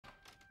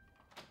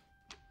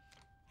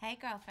Hey,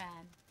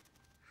 girlfriend.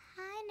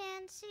 Hi,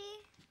 Nancy.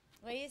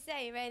 What do you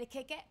say? You ready to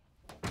kick it?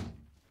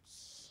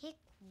 Kick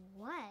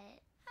what?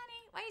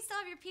 Honey, why do you still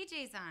have your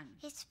PJs on?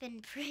 It's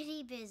been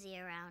pretty busy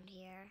around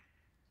here.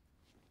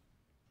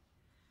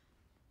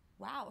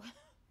 Wow,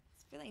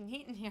 it's really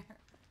neat in here.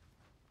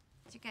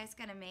 Did you guys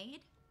get a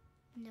maid?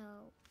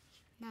 No,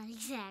 not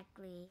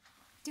exactly.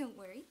 Don't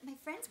worry, my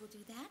friends will do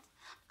that.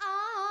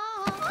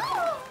 Oh!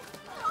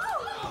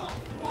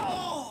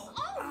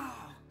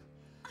 Oh!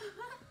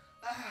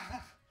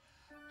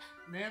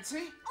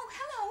 Nancy? Oh,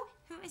 hello.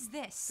 Who is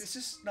this? This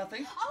is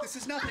nothing. Oh, This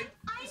is nothing.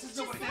 I'm This is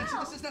Giselle. nobody. Nancy,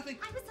 this is nothing.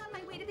 I was on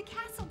my way to the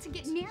castle to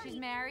get married. She's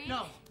married?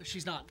 No,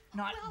 she's not.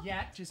 Not Well-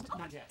 yet. Just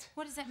not yet.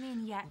 What does that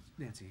mean, yet?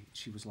 Nancy,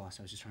 she was lost.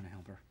 I was just trying to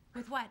help her.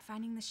 With what?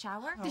 Finding the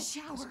shower? The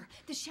shower.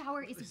 The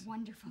shower is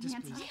wonderful, Just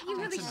Nancy. please. You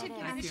really Nancy, should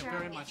be. Thank you sure.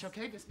 very much.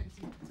 Okay, just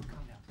Nancy,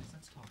 calm down, please.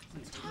 Let's talk.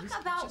 Please. Talk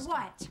about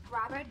what,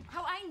 Robert?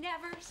 How I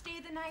never stay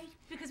the night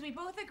because we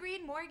both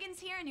agreed Morgan's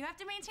here and you have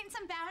to maintain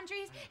some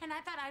boundaries. And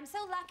I thought, I'm so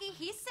lucky,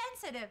 he's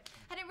sensitive.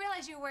 I didn't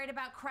realize you were worried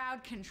about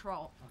crowd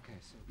control. Okay,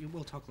 so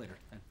we'll talk later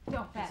then.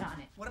 Don't bet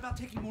on it. What about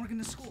taking Morgan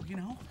to school? You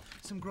know,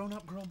 some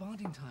grown-up girl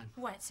bonding time.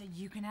 What, so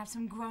you can have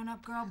some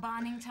grown-up girl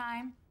bonding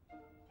time?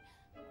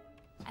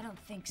 I don't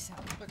think so.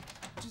 But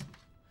just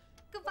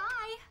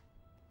Goodbye.